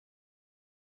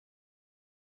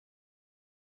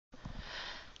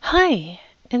Hi!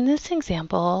 In this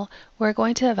example, we're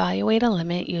going to evaluate a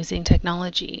limit using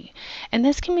technology, and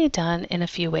this can be done in a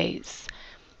few ways.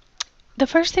 The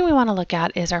first thing we want to look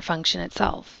at is our function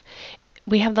itself.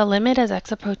 We have the limit as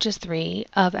x approaches 3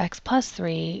 of x plus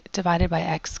 3 divided by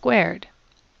x squared.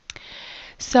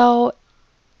 So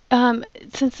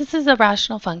since this is a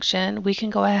rational function, we can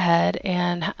go ahead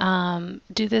and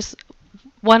do this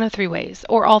one of three ways,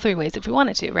 or all three ways if we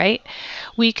wanted to, right?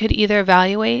 We could either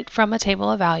evaluate from a table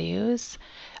of values,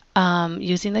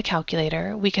 using the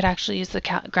calculator. We could actually use the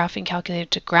graphing calculator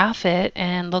to graph it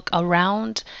and look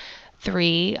around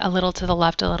 3, a little to the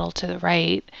left, a little to the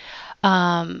right.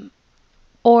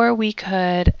 Or we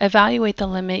could evaluate the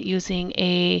limit using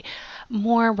a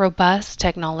more robust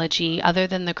technology other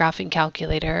than the graphing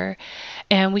calculator.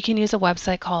 And we can use a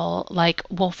website called like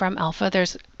Wolfram Alpha.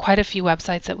 There's quite a few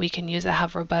websites that we can use that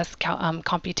have robust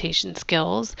computation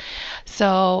skills.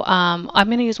 So I'm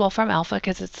going to use Wolfram Alpha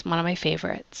because it's one of my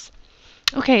favorites.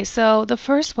 Okay, so the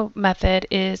first method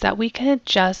is that we could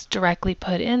just directly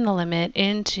put in the limit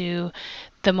into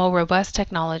the more robust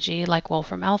technology like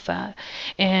Wolfram Alpha.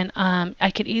 And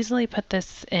I could easily put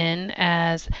this in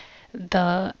as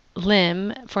the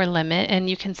lim for limit, and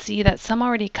you can see that some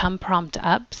already come prompt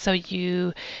up, so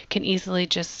you can easily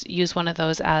just use one of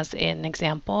those as an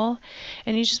example.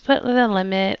 And you just put the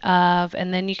limit of,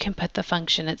 and then you can put the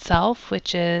function itself,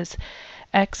 which is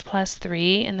x plus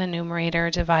 3 in the numerator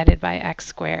divided by x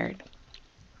squared.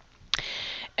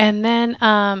 And then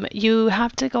you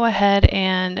have to go ahead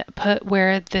and put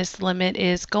where this limit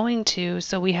is going to.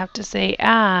 So we have to say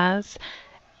as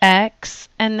x,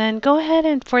 and then go ahead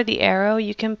and for the arrow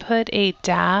you can put a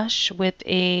dash with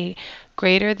a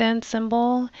greater than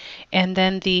symbol and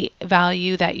then the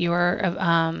value that you're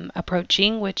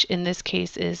approaching, which in this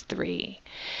case is 3.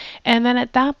 And then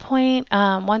at that point,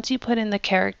 once you put in the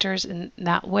characters in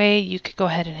that way, you could go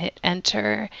ahead and hit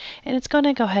enter, and it's going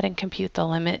to go ahead and compute the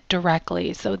limit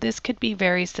directly. So this could be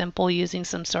very simple using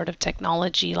some sort of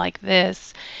technology like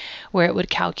this, where it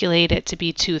would calculate it to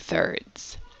be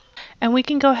 2/3. And we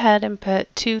can go ahead and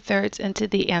put 2/3 into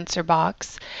the answer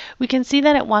box. We can see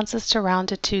that it wants us to round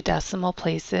to 2 decimal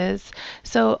places.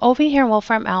 So over here in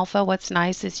Wolfram Alpha, what's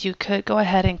nice is you could go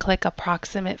ahead and click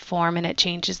approximate form and it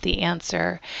changes the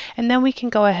answer. And then we can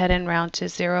go ahead and round to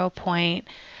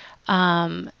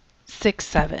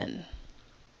 0.67.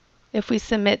 If we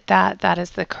submit that, that is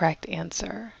the correct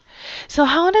answer. So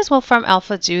how does Wolfram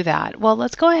Alpha do that? Well,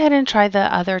 let's go ahead and try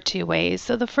the other two ways.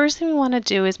 So the first thing we want to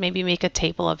do is maybe make a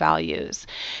table of values.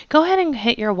 Go ahead and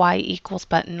hit your y equals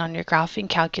button on your graphing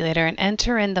calculator and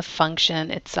enter in the function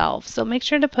itself. So make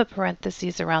sure to put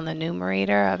parentheses around the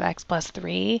numerator of x plus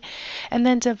 3 and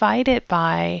then divide it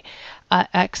by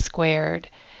x squared.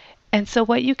 And so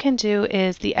what you can do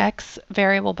is the x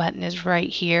variable button is right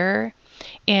here,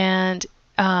 and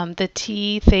the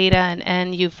t, theta, and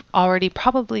n you've already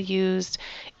probably used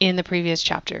in the previous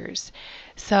chapters.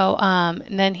 So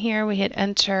and then here we hit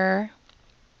enter.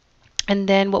 And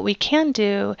then what we can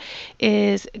do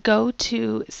is go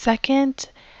to second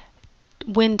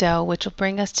window, which will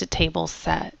bring us to table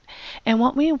set. And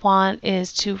what we want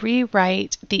is to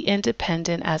rewrite the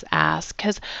independent as ask,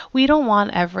 because we don't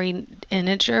want every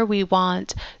integer. We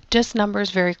want just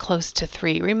numbers very close to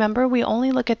 3. Remember, we only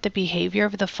look at the behavior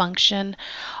of the function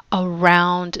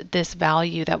around this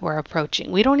value that we're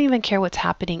approaching. We don't even care what's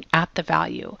happening at the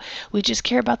value. We just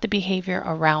care about the behavior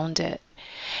around it.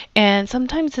 And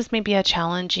sometimes this may be a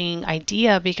challenging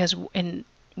idea because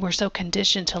we're so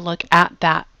conditioned to look at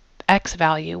that x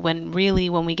value when really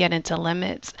when we get into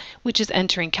limits, which is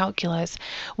entering calculus,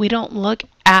 we don't look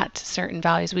at certain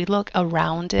values. We look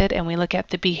around it and we look at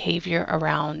the behavior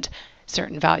around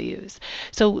certain values.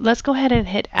 So let's go ahead and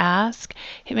hit ask.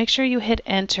 Make sure you hit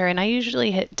enter, and I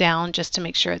usually hit down just to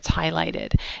make sure it's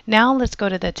highlighted. Now let's go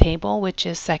to the table, which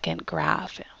is second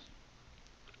graph.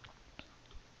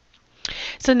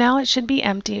 So now it should be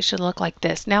empty. It should look like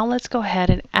this. Now let's go ahead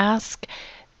and ask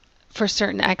for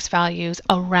certain x values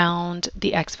around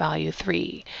the x value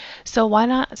 3. So why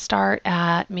not start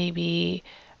at maybe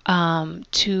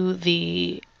to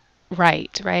the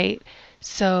right?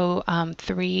 So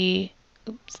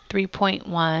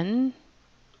 3.1.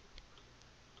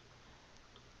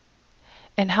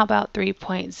 And how about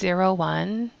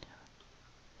 3.01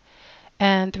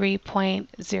 and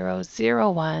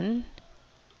 3.001?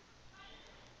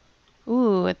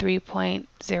 Ooh, a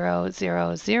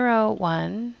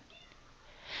 3.0001.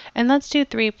 And let's do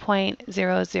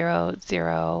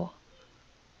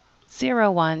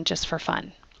 3.00001 just for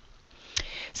fun.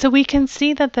 So we can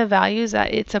see that the values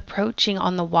that it's approaching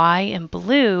on the Y in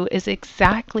blue is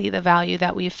exactly the value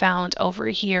that we found over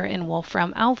here in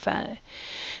Wolfram Alpha.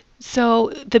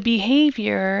 So the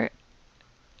behavior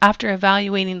after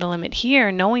evaluating the limit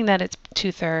here, knowing that it's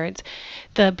 2/3,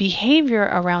 the behavior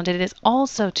around it is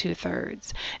also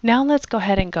 2/3. Now let's go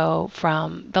ahead and go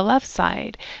from the left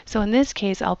side. So in this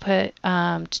case, I'll put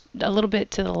a little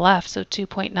bit to the left, so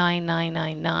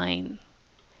 2.9999.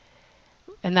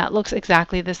 And that looks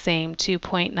exactly the same,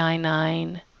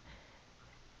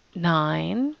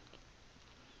 2.999,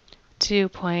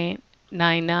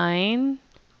 2.99,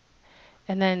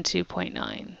 and then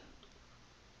 2.9.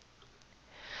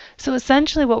 So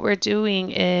essentially what we're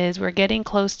doing is we're getting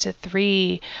close to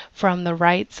 3 from the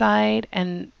right side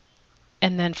and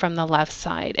then from the left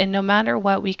side. And no matter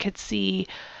what, we could see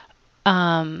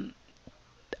around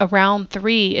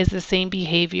 3 is the same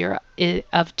behavior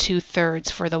of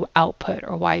 2/3 for the output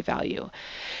or Y value.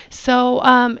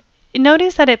 So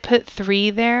notice that it put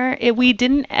 3 there. We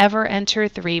didn't ever enter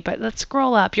 3, but let's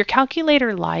scroll up. Your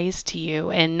calculator lies to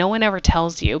you, and no one ever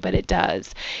tells you, but it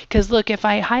does. Because look, if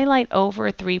I highlight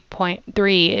over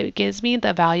 3.3, it gives me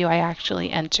the value I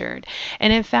actually entered.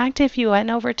 And in fact, if you went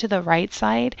over to the right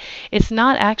side, it's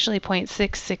not actually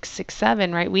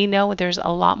 0.6667, right? We know there's a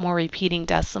lot more repeating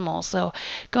decimals. So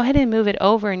go ahead and move it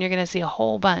over, and you're going to see a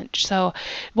whole bunch. So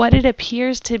what it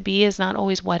appears to be is not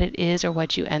always what it is or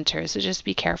what you enter. So just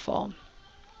be careful.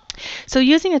 So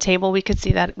using a table, we could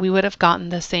see that we would have gotten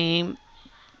the same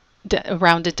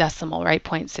rounded decimal, right?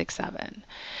 0.67.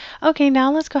 Okay,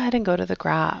 now let's go ahead and go to the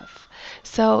graph.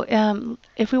 So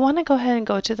if we want to go ahead and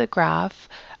go to the graph,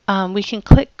 we can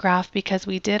click graph because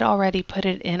we did already put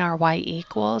it in our y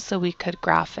equals, so we could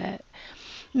graph it.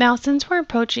 Now, since we're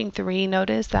approaching 3,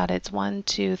 notice that it's 1,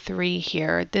 2, 3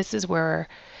 here. This is where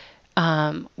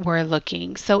we're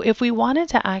looking. So if we wanted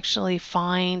to actually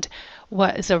find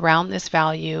what is around this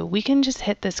value, we can just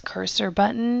hit this cursor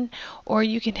button, or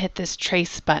you can hit this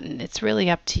trace button. It's really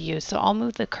up to you. So I'll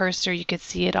move the cursor. You can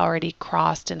see it already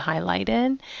crossed and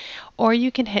highlighted, or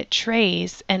you can hit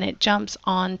trace and it jumps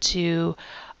onto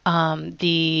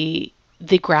the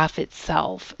graph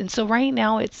itself. And so right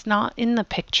now it's not in the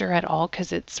picture at all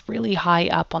because it's really high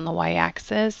up on the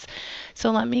y-axis.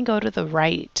 So let me go to the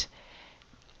right.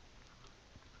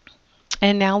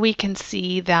 And now we can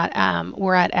see that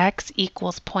we're at x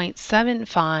equals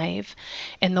 0.75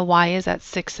 and the y is at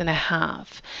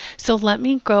 6.5. So let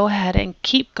me go ahead and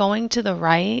keep going to the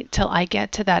right till I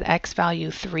get to that x value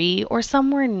 3 or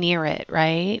somewhere near it,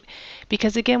 right?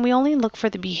 Because again, we only look for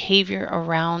the behavior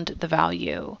around the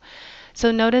value.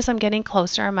 So notice I'm getting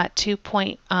closer. I'm at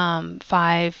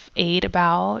 2.58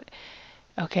 about.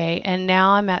 Okay, and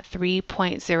now I'm at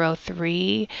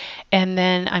 3.03, and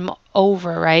then I'm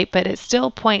over, right? But it's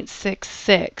still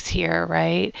 0.66 here,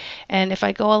 right? And if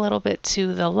I go a little bit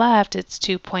to the left, it's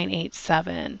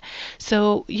 2.87.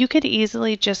 So you could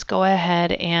easily just go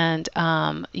ahead and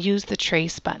use the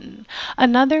trace button.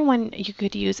 Another one you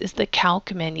could use is the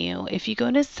calc menu. If you go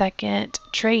to second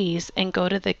trace and go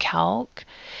to the calc,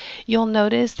 you'll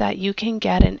notice that you can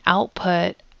get an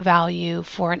output value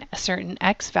for a certain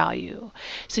x value.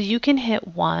 So you can hit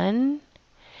 1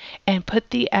 and put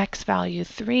the x value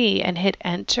 3 and hit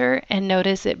enter, and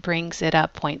notice it brings it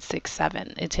up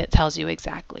 0.67. It tells you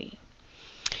exactly.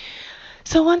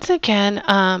 So once again,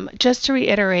 just to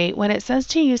reiterate, when it says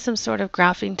to use some sort of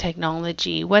graphing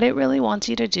technology, what it really wants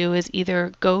you to do is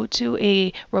either go to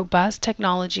a robust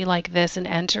technology like this and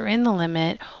enter in the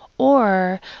limit,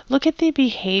 or look at the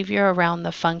behavior around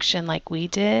the function like we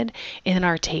did in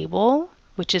our table,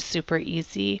 which is super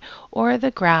easy, or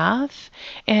the graph.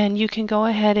 And you can go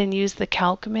ahead and use the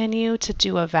calc menu to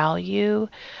do a value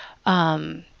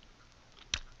to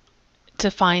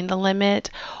find the limit,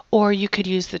 or you could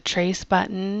use the trace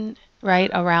button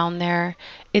right around there.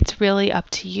 It's really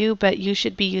up to you, but you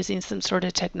should be using some sort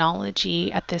of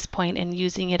technology at this point and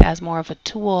using it as more of a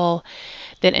tool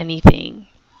than anything.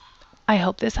 I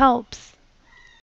hope this helps.